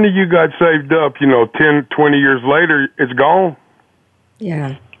much money you got saved up, 10, 20 years later, it's gone.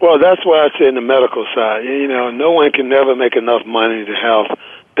 Yeah. Well, that's why I say in the medical side, no one can never make enough money to have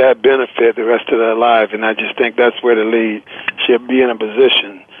that benefit the rest of their life, and I just think that's where the league should be in a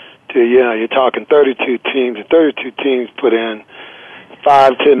position to, you're talking 32 teams. The 32 teams put in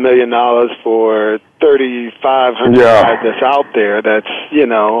 $5-10 million for 3,500 guys that's out there. That's, you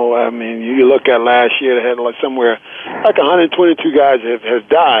look at last year, they had somewhere like 122 guys have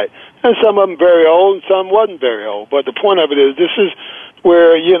died, and some of them very old and some wasn't very old. But the point of it is, this is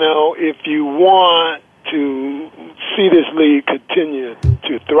where, if you want to see this league continue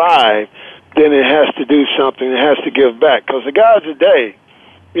to thrive, then it has to do something. It has to give back. Because the guys today,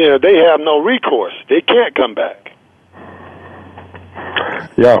 they have no recourse. They can't come back.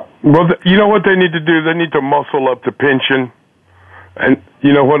 Yeah. Well, you know what they need to do? They need to muscle up the pension. And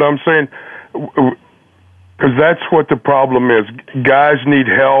you know what I'm saying? Because that's what the problem is. Guys need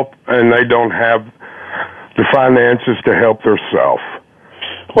help, and they don't have the finances to help themselves.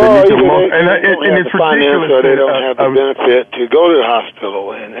 Well, they don't have the finance, or they don't have the benefit to go to the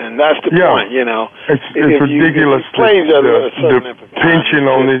hospital, and that's the point. It's ridiculous. The pension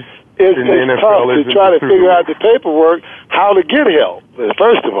on this in the NFL tough to try to figure out the paperwork how to get help.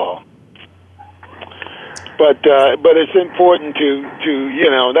 First of all, but it's important to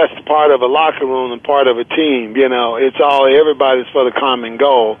that's part of a locker room and part of a team. It's all everybody's for the common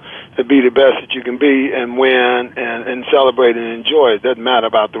goal. To be the best that you can be and win and celebrate and enjoy. It doesn't matter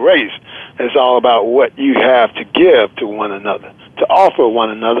about the race. It's all about what you have to give to one another, to offer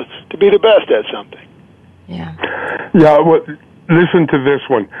one another, to be the best at something. Yeah. Yeah, well, listen to this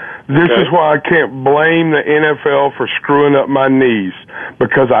one. This is why I can't blame the NFL for screwing up my knees,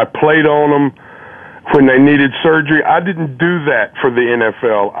 because I played on them when they needed surgery. I didn't do that for the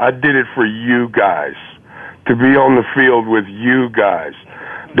NFL. I did it for you guys, to be on the field with you guys.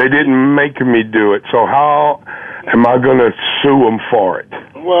 They didn't make me do it, so how am I going to sue them for it?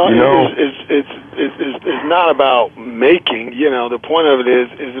 Well, it's not about making. The point of it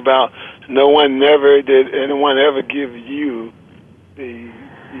is about no one never did anyone ever give you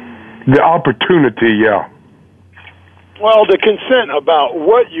the opportunity. Yeah. Well, the consent about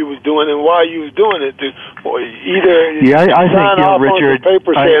what you was doing and why you was doing it. I think, Richard,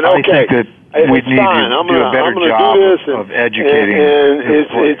 paper saying, I think that we need to do a better job of educating. And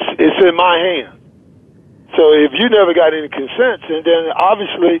it's in my hands. So if you never got any consent, and then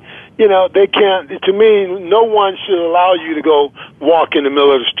obviously, they can't. To me, no one should allow you to go walk in the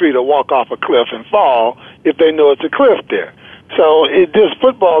middle of the street or walk off a cliff and fall if they know it's a cliff there. So this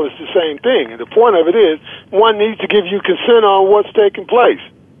football is the same thing. And the point of it is, one needs to give you consent on what's taking place,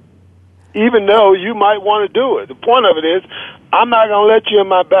 even though you might want to do it. The point of it is, I'm not going to let you in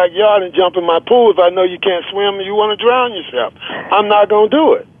my backyard and jump in my pool if I know you can't swim and you want to drown yourself. I'm not going to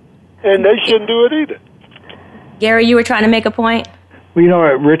do it. And they shouldn't do it either. Gary, you were trying to make a point? Well,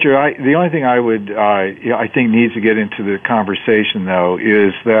 Richard, the only thing I would, I think needs to get into the conversation, though,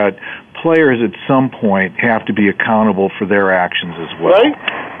 is that players at some point have to be accountable for their actions as well. Right.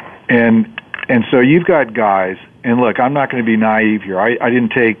 And so you've got guys, and look, I'm not going to be naive here. I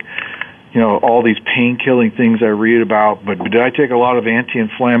didn't take, all these pain-killing things I read about, but did I take a lot of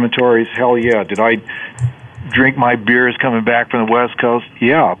anti-inflammatories? Hell yeah. Did I drink my beers coming back from the West Coast?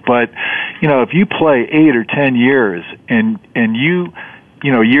 Yeah. But, if you play 8 or 10 years and you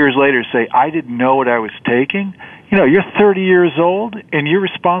years later say, I didn't know what I was taking, you're 30 years old and you're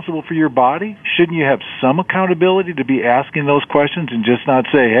responsible for your body. Shouldn't you have some accountability to be asking those questions and just not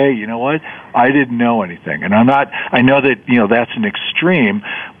say, hey, you know what? I didn't know anything. And I know that, that's an extreme,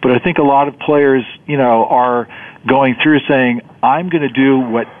 but I think a lot of players, are going through saying, I'm going to do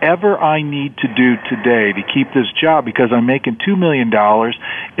whatever I need to do today to keep this job because I'm making $2 million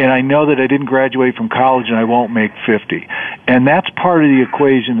and I know that I didn't graduate from college and I won't make 50. And that's part of the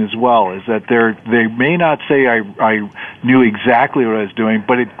equation as well, is that they may not say I knew exactly what I was doing,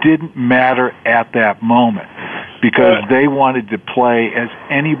 but it didn't matter at that moment because they wanted to play as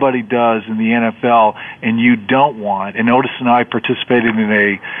anybody does in the NFL, and you don't want. And Otis and I participated in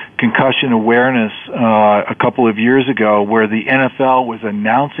a concussion awareness a couple of years ago where the NFL was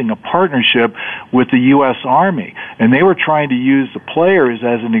announcing a partnership with the U.S. Army, and they were trying to use the players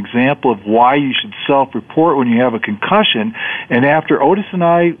as an example of why you should self-report when you have a concussion. And after Otis and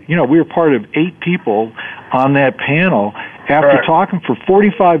I, we were part of 8 people, on that panel. After talking for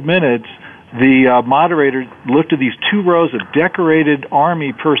 45 minutes, the moderator looked at these 2 rows of decorated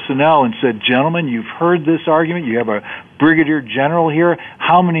Army personnel and said, "Gentlemen, you've heard this argument. You have a brigadier general here.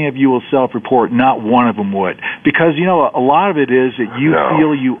 How many of you will self-report?" Not one of them would. Because, you know, a lot of it is that you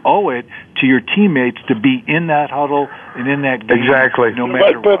feel you owe it to your teammates to be in that huddle and in that game. Exactly. No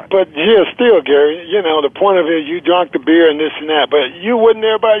matter what. But yeah, still, Gary, you know, the point of it is you drank the beer and this and that, but you wasn't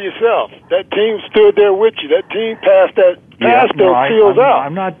there by yourself. That team stood there with you. That team passed those fields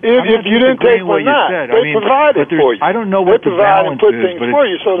out. If you didn't take one, they provided for you. I don't know what the balance is, but for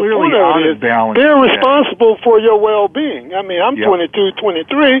you. So the point of it is they're responsible for your well-being. I mean, I'm 22,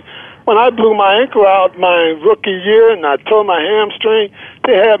 23. When I blew my ankle out my rookie year and I tore my hamstring,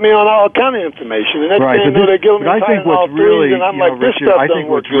 they had me on all kind of information. And next thing you know, they're giving me Tylenol 3s, and I'm like, this stuff doesn't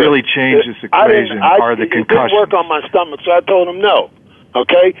work good. Really changed this equation are the concussions. It didn't work on my stomach, so I told them no.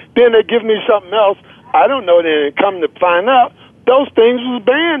 Okay? Then they give me something else. I don't know. Then come to find out, those things was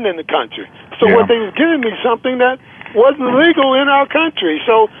banned in the country. So what they was giving me something that wasn't legal in our country.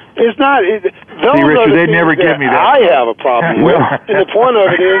 So it's not. See, Richard, they'd never give me that. I have a problem with. And the point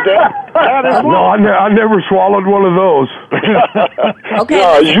of it is that no, I never swallowed one of those. Okay,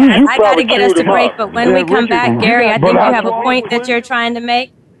 no, I got to get us to break, but when we come back, Gary, I think you have a point that you're trying to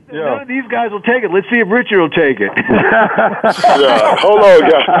make. None of these guys will take it. Let's see if Richard will take it. Hold on,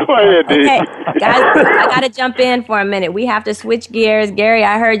 guys. Go ahead, D. Okay, guys, I got to jump in for a minute. We have to switch gears. Gary,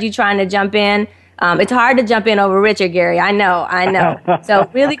 I heard you trying to jump in. It's hard to jump in over Richard, Gary. I know. So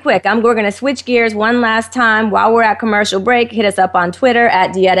really quick, we're going to switch gears one last time. While we're at commercial break, hit us up on Twitter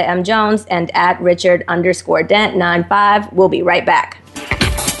at Dieta M. Jones and at Richard_Dent95. We'll be right back.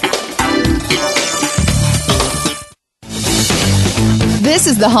 This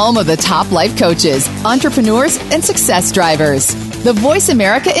is the home of the top life coaches, entrepreneurs, and success drivers. The Voice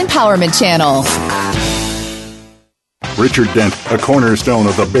America Empowerment Channel. Richard Dent, a cornerstone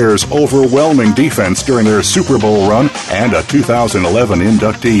of the Bears' overwhelming defense during their Super Bowl run and a 2011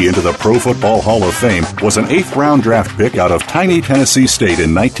 inductee into the Pro Football Hall of Fame, was an 8th-round draft pick out of tiny Tennessee State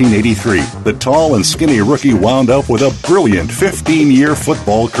in 1983. The tall and skinny rookie wound up with a brilliant 15-year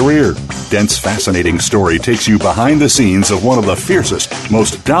football career. Dent's fascinating story takes you behind the scenes of one of the fiercest,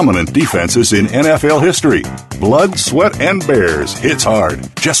 most dominant defenses in NFL history. Blood, Sweat, and Bears hits hard,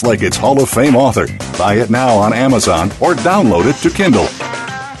 just like its Hall of Fame author. Buy it now on Amazon or download it to Kindle.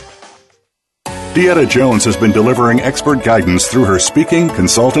 Dieta Jones has been delivering expert guidance through her speaking,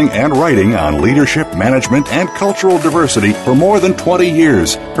 consulting, and writing on leadership, management, and cultural diversity for more than 20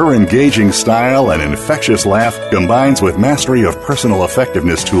 years. Her engaging style and infectious laugh combines with mastery of personal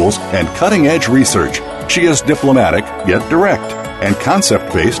effectiveness tools and cutting-edge research. She is diplomatic, yet direct, and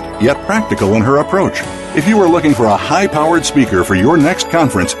concept-based, yet practical in her approach. If you are looking for a high-powered speaker for your next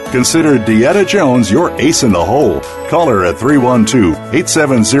conference, consider Dieta Jones your ace in the hole. Call her at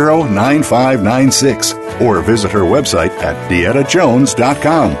 312-870-9596 or visit her website at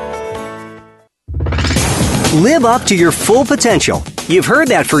dietajones.com. Live up to your full potential. You've heard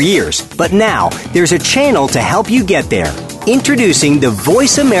that for years, but now there's a channel to help you get there. Introducing the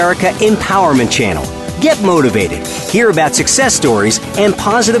Voice America Empowerment Channel. Get motivated, hear about success stories, and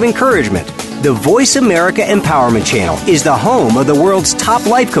positive encouragement. The Voice America Empowerment Channel is the home of the world's top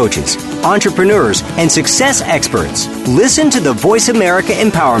life coaches, entrepreneurs, and success experts. Listen to the Voice America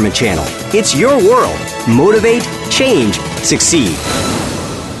Empowerment Channel. It's your world. Motivate, change, succeed.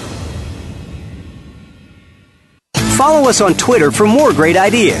 Follow us on Twitter for more great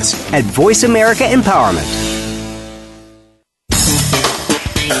ideas at Voice America Empowerment.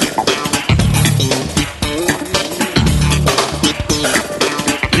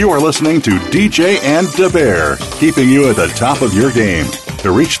 You are listening to DJ and DeBear, keeping you at the top of your game.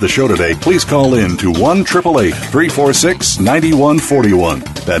 To reach the show today, please call in to 1-888-346-9141.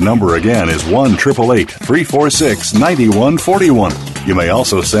 That number again is 1-888-346-9141. You may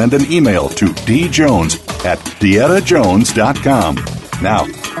also send an email to djones@dietajones.com. Now,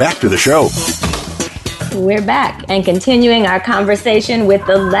 back to the show. We're back and continuing our conversation with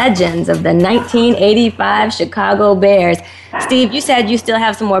the legends of the 1985 Chicago Bears. Steve, you said you still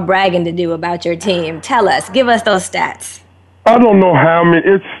have some more bragging to do about your team. Tell us. Give us those stats. I don't know how many.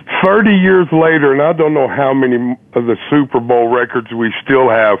 It's 30 years later, and I don't know how many of the Super Bowl records we still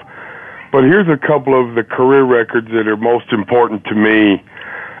have. But here's a couple of the career records that are most important to me.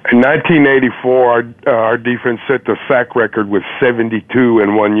 In 1984, our defense set the sack record with 72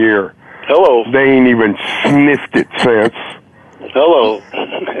 in 1 year. Hello. They ain't even sniffed it since. Hello.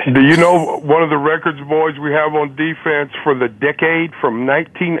 Do you know one of the records, boys, we have on defense for the decade from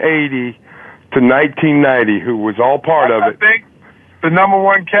 1980 to 1990, who was all part of it? I think the number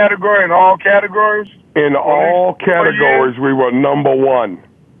one category in all categories In all categories, we were number one.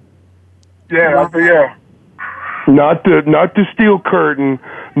 Yeah, yeah. Not the Steel Curtain,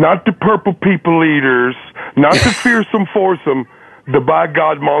 not the Purple People Eaters, not the Fearsome Foursome, the By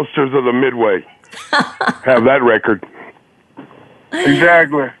God Monsters of the Midway. Have that record.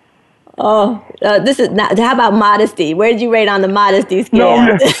 Exactly. Oh, this is not. How about modesty? Where did you rate on the modesty scale?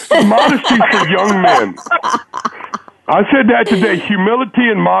 No, modesty for young men. I said that today. Humility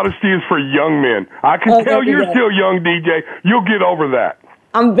and modesty is for young men. I can tell you're still young, DJ. You'll get over that.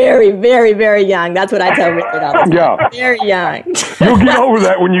 I'm very, very, very young. That's what I tell Richard all the time. Yeah. Very young. You'll get over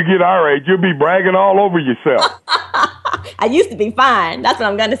that when you get our age. You'll be bragging all over yourself. I used to be fine. That's what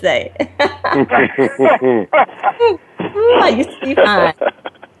I'm going to say. I used to be fine.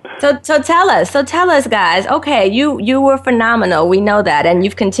 So tell us, guys. Okay, you were phenomenal. We know that, and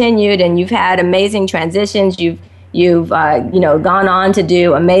you've continued, and you've had amazing transitions. You've gone on to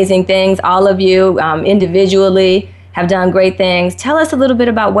do amazing things. All of you individually have done great things. Tell us a little bit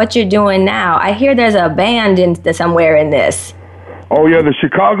about what you're doing now. I hear there's a band somewhere in this. Oh yeah, the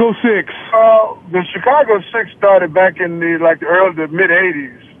Chicago Six. The Chicago Six started back in the mid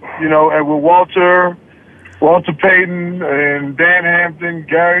 '80s. And with Walter Payton and Dan Hampton,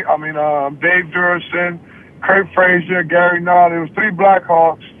 Dave Durson, Kurt Frazier, Gary Nard. It was 3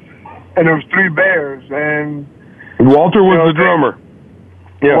 Blackhawks, and there was 3 Bears, and Walter was the drummer.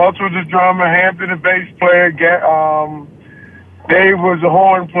 Yeah. Walter was the drummer, Hampton the bass player, Dave was the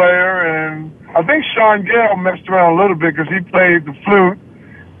horn player, and I think Sean Gale messed around a little bit because he played the flute.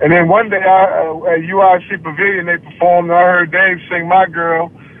 And then one day at UIC Pavilion they performed, and I heard Dave sing My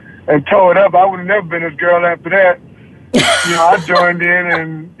Girl and tore it up. I would have never been his girl after that. I joined in,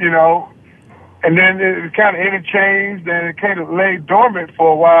 and then it kind of interchanged, and it kind of lay dormant for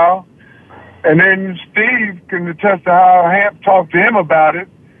a while. And then Steve can attest to how Hamp talked to him about it.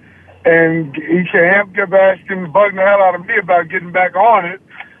 And he said Hamp kept asking, bugging the hell out of me about getting back on it.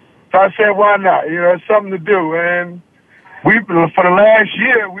 So I said, why not? It's something to do. And for the last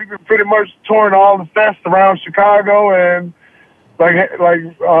year, we've been pretty much touring all the fests around Chicago, and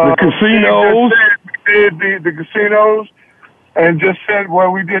the casinos. We did the casinos, and just said,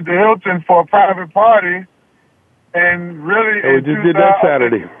 we did the Hilton for a private party. And really, we just did that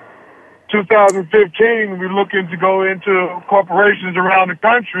Saturday. 2015, we're looking to go into corporations around the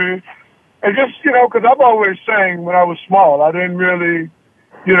country. And just, because I've always sang when I was small. I didn't really,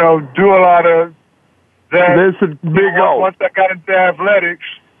 do a lot of that. This is big old. Once I got into athletics.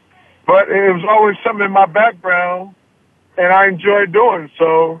 But it was always something in my background, and I enjoyed doing.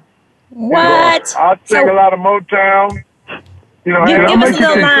 So, what? I sing a lot of Motown. Give us a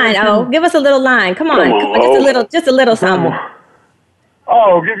little line. Give us a little line. Come on, just a little something.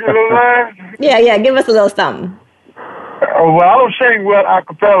 Oh, give you a little line? Yeah, give us a little something. Oh, well, I don't sing well a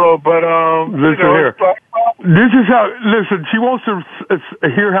cappella, but listen here. This is how. Listen, she wants to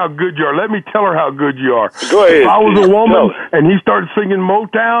hear how good you are. Let me tell her how good you are. Go ahead. If I was a woman and he started singing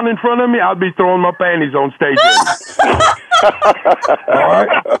Motown in front of me, I'd be throwing my panties on stage. All right.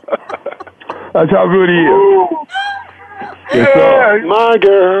 That's how good he is. Yeah, my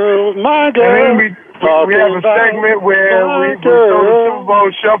girl. And then we have a segment where we throw the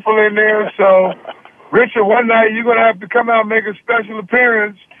Superbowl Shuffle in there. So, Richard, one night you're going to have to come out and make a special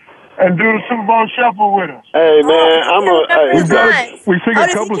appearance and do the Superbowl Shuffle with us. Hey, man, we sing a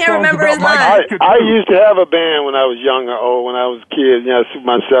couple of songs about Mike. I used to have a band when I was younger, when I was a kid.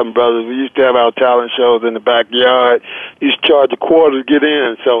 My 7 brothers. We used to have our talent shows in the backyard. Used to charge $0.25 to get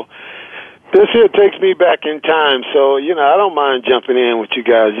in. So this here takes me back in time. So, I don't mind jumping in with you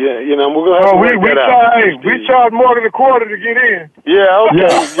guys. We're going to have to work that out. We charge more than $0.25 to get in. Yeah,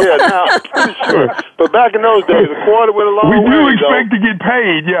 okay. Yeah, now, I'm pretty sure. But back in those days, $0.25 went a long way. We do expect to get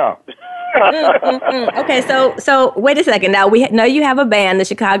paid, yeah. Okay, so wait a second. Now, we know you have a band, the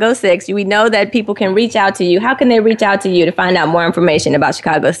Chicago Six. We know that people can reach out to you. How can they reach out to you to find out more information about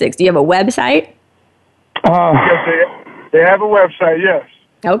Chicago Six? Do you have a website? Yes, they have a website, yes.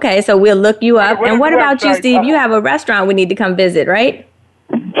 Okay, so we'll look you up. And what about you, Steve? You have a restaurant we need to come visit, right?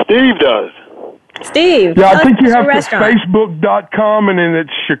 Steve does. Steve. Yeah, I think you have to Facebook.com, and then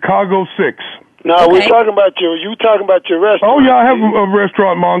it's Chicago 6. No, we're talking about you talking about your restaurant. Oh, yeah, I have a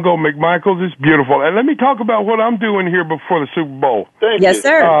restaurant, Mongo McMichaels. It's beautiful. And let me talk about what I'm doing here before the Super Bowl. Thank you.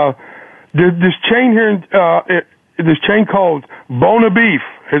 Sir. This chain here, this chain called Bona Beef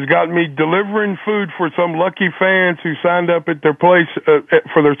has got me delivering food for some lucky fans who signed up at their place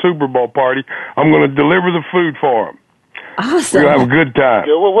for their Super Bowl party. I'm going to deliver the food for them. Awesome. We'll have a good time.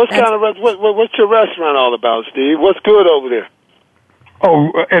 Yeah, well, what's your restaurant all about, Steve? What's good over there?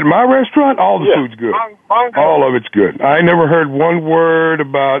 Oh, at my restaurant, all the food's good. All of it's good. I never heard one word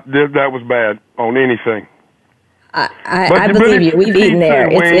about that was bad on anything. I believe you. We've eaten there.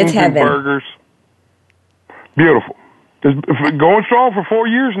 It's heaven. And burgers. Beautiful. It's going strong for 4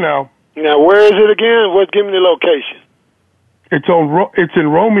 years now. Now, where is it again? Give me the location. It's in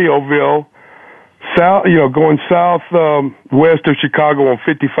Romeoville, south. Going south west of Chicago on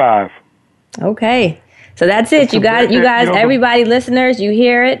 55. Okay, so that's it. You guys, everybody, listeners, you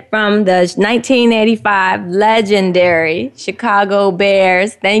hear it from the 1985 legendary Chicago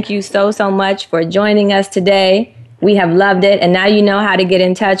Bears. Thank you so much for joining us today. We have loved it, and now you know how to get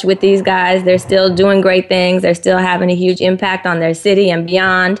in touch with these guys. They're still doing great things. They're still having a huge impact on their city and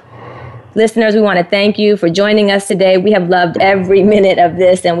beyond. Listeners, we want to thank you for joining us today. We have loved every minute of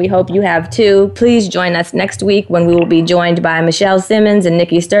this, and we hope you have too. Please join us next week when we will be joined by Michelle Simmons and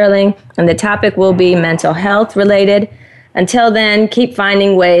Nikki Sterling, and the topic will be mental health related. Until then, keep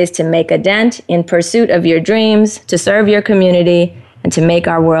finding ways to make a dent in pursuit of your dreams, to serve your community, and to make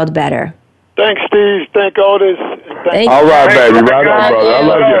our world better. Thanks, Steve. Thank Otis. All right, baby. Right on, brother. I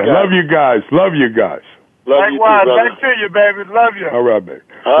love you. Love you guys. Love you guys. Likewise. Back to you, baby. Love you. All right, baby.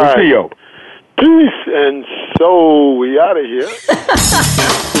 All right. See you. Peace, and so we out of here.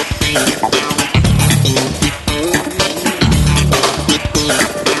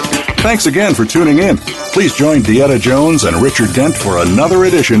 Thanks again for tuning in. Please join Deetta Jones and Richard Dent for another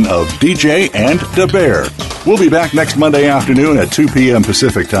edition of DJ and the Bear. We'll be back next Monday afternoon at 2 p.m.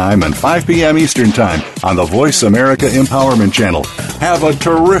 Pacific Time and 5 p.m. Eastern Time on the Voice America Empowerment Channel. Have a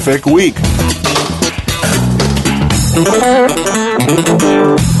terrific week.